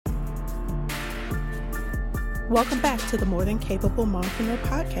Welcome back to the More Than Capable Mompreneur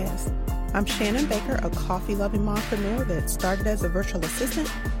podcast. I'm Shannon Baker, a coffee-loving mompreneur that started as a virtual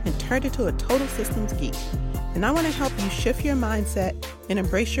assistant and turned into a total systems geek. And I want to help you shift your mindset and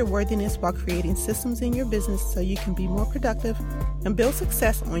embrace your worthiness while creating systems in your business so you can be more productive and build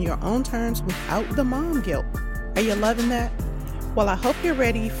success on your own terms without the mom guilt. Are you loving that? Well, I hope you're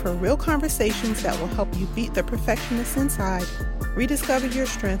ready for real conversations that will help you beat the perfectionist inside, rediscover your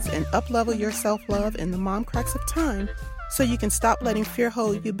strengths, and up-level your self-love in the mom cracks of time so you can stop letting fear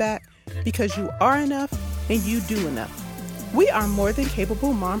hold you back because you are enough and you do enough. We are more than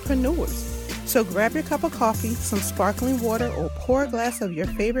capable mompreneurs. So grab your cup of coffee, some sparkling water, or pour a glass of your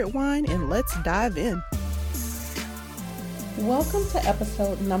favorite wine and let's dive in. Welcome to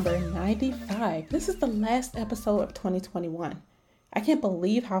episode number 95. This is the last episode of 2021. I can't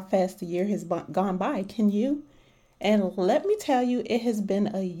believe how fast the year has gone by. Can you? And let me tell you, it has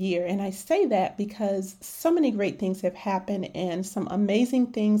been a year. And I say that because so many great things have happened and some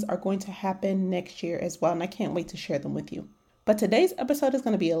amazing things are going to happen next year as well. And I can't wait to share them with you. But today's episode is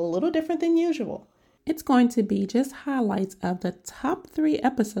going to be a little different than usual. It's going to be just highlights of the top 3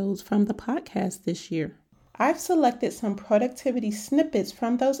 episodes from the podcast this year. I've selected some productivity snippets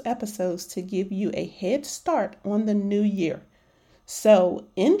from those episodes to give you a head start on the new year. So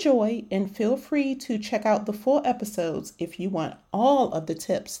enjoy and feel free to check out the full episodes if you want all of the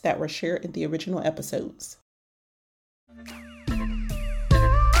tips that were shared in the original episodes.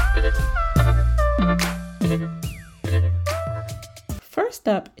 First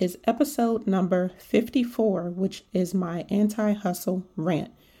up is episode number 54, which is my anti-hustle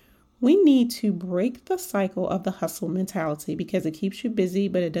rant. We need to break the cycle of the hustle mentality because it keeps you busy,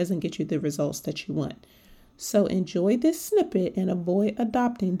 but it doesn't get you the results that you want. So enjoy this snippet and avoid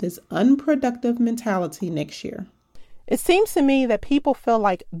adopting this unproductive mentality next year. It seems to me that people feel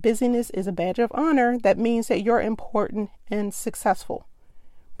like busyness is a badge of honor that means that you're important and successful.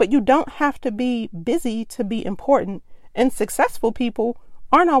 But you don't have to be busy to be important, and successful people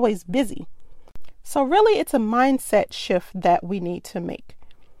aren't always busy. So really, it's a mindset shift that we need to make.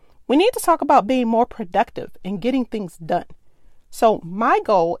 We need to talk about being more productive and getting things done. So my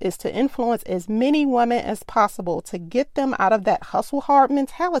goal is to influence as many women as possible to get them out of that hustle hard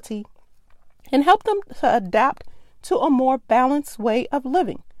mentality and help them to adapt to a more balanced way of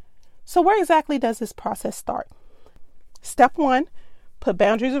living. So where exactly does this process start? Step 1, put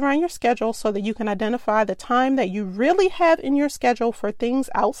boundaries around your schedule so that you can identify the time that you really have in your schedule for things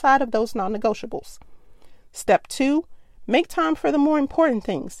outside of those non-negotiables. Step 2, make time for the more important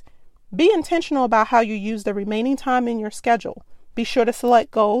things. Be intentional about how you use the remaining time in your schedule. Be sure to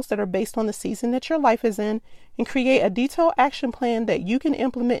select goals that are based on the season that your life is in and create a detailed action plan that you can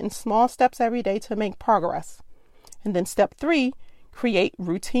implement in small steps every day to make progress. And then step 3, create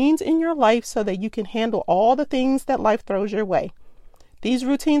routines in your life so that you can handle all the things that life throws your way. These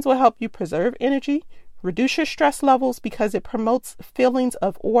routines will help you preserve energy, reduce your stress levels because it promotes feelings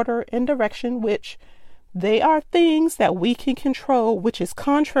of order and direction, which they are things that we can control, which is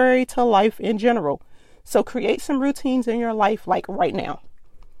contrary to life in general. So create some routines in your life like right now.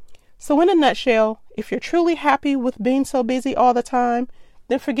 So in a nutshell, if you're truly happy with being so busy all the time,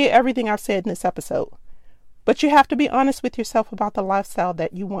 then forget everything I've said in this episode. But you have to be honest with yourself about the lifestyle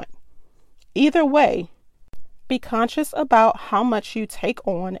that you want. Either way, be conscious about how much you take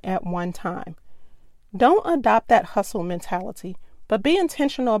on at one time. Don't adopt that hustle mentality, but be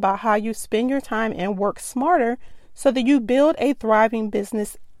intentional about how you spend your time and work smarter so that you build a thriving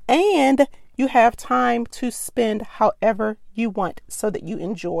business and you have time to spend however you want so that you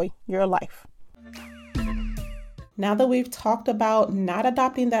enjoy your life. Now that we've talked about not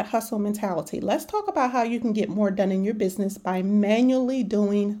adopting that hustle mentality, let's talk about how you can get more done in your business by manually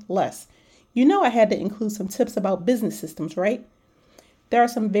doing less. You know I had to include some tips about business systems, right? There are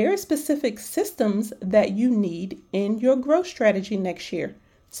some very specific systems that you need in your growth strategy next year.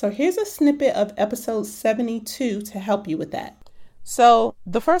 So here's a snippet of episode 72 to help you with that. So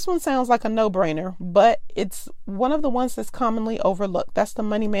the first one sounds like a no-brainer, but it's one of the ones that's commonly overlooked. That's the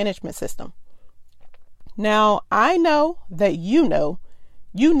money management system. Now, I know that you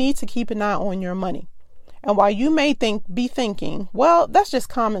need to keep an eye on your money. And while you may be thinking, well, that's just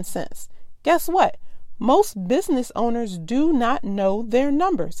common sense. Guess what? Most business owners do not know their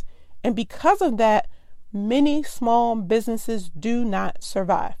numbers. And because of that, many small businesses do not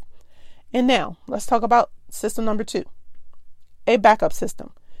survive. And now let's talk about system number 2. A backup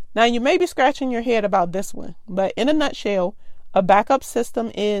system. Now you may be scratching your head about this one, but in a nutshell, a backup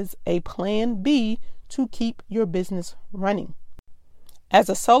system is a plan B to keep your business running. As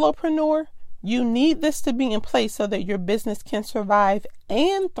a solopreneur, you need this to be in place so that your business can survive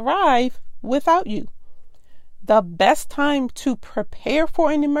and thrive without you. The best time to prepare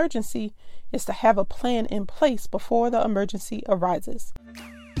for an emergency is to have a plan in place before the emergency arises.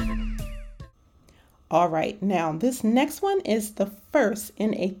 All right, now this next one is the first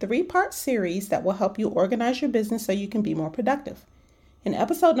in a 3-part series that will help you organize your business so you can be more productive. In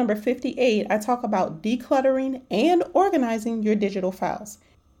episode number 58, I talk about decluttering and organizing your digital files.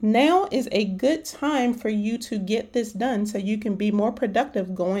 Now is a good time for you to get this done so you can be more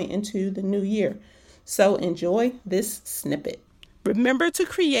productive going into the new year. So enjoy this snippet. Remember to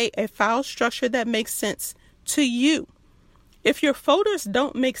create a file structure that makes sense to you. If your folders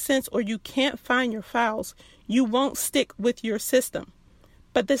don't make sense or you can't find your files, you won't stick with your system.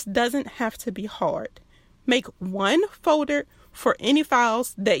 But this doesn't have to be hard. Make one folder for any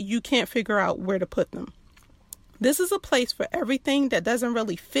files that you can't figure out where to put them. This is a place for everything that doesn't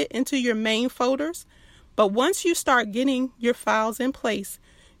really fit into your main folders. But once you start getting your files in place,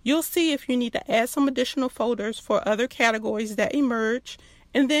 you'll see if you need to add some additional folders for other categories that emerge,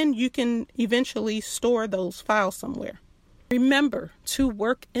 and then you can eventually store those files somewhere. Remember to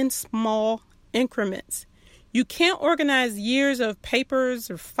work in small increments. You can't organize years of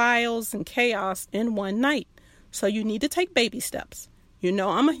papers or files and chaos in one night, so you need to take baby steps. You know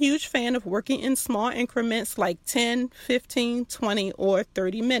I'm a huge fan of working in small increments like 10, 15, 20, or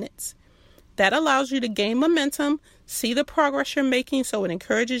 30 minutes. That allows you to gain momentum, see the progress you're making, so it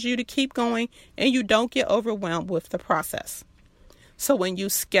encourages you to keep going and you don't get overwhelmed with the process. So when you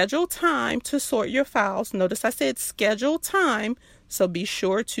schedule time to sort your files, notice I said schedule time, so be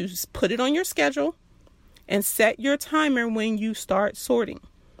sure to put it on your schedule and set your timer when you start sorting.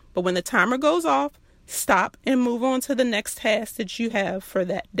 But when the timer goes off, stop and move on to the next task that you have for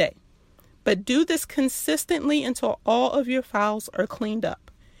that day. But do this consistently until all of your files are cleaned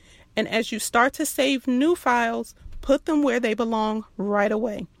up. And as you start to save new files, put them where they belong right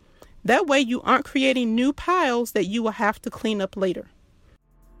away. That way you aren't creating new piles that you will have to clean up later.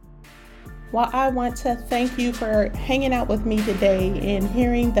 Well, I want to thank you for hanging out with me today and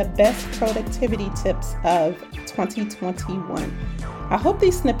hearing the best productivity tips of 2021. I hope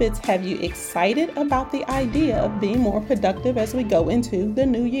these snippets have you excited about the idea of being more productive as we go into the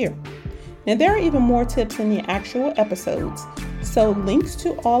new year. Now, there are even more tips in the actual episodes, so links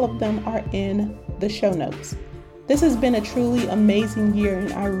to all of them are in the show notes. This has been a truly amazing year,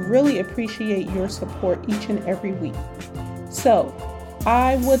 and I really appreciate your support each and every week. So,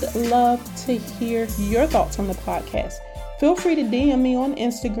 I would love to hear your thoughts on the podcast. Feel free to DM me on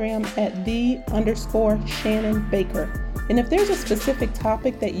Instagram at _Shannon Baker. And if there's a specific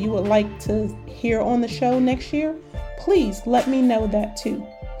topic that you would like to hear on the show next year, please let me know that too.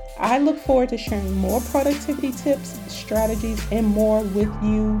 I look forward to sharing more productivity tips, strategies, and more with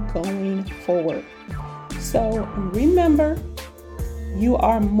you going forward. So remember, you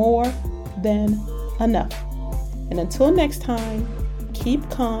are more than enough. And until next time, keep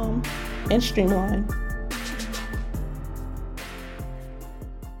calm and streamline.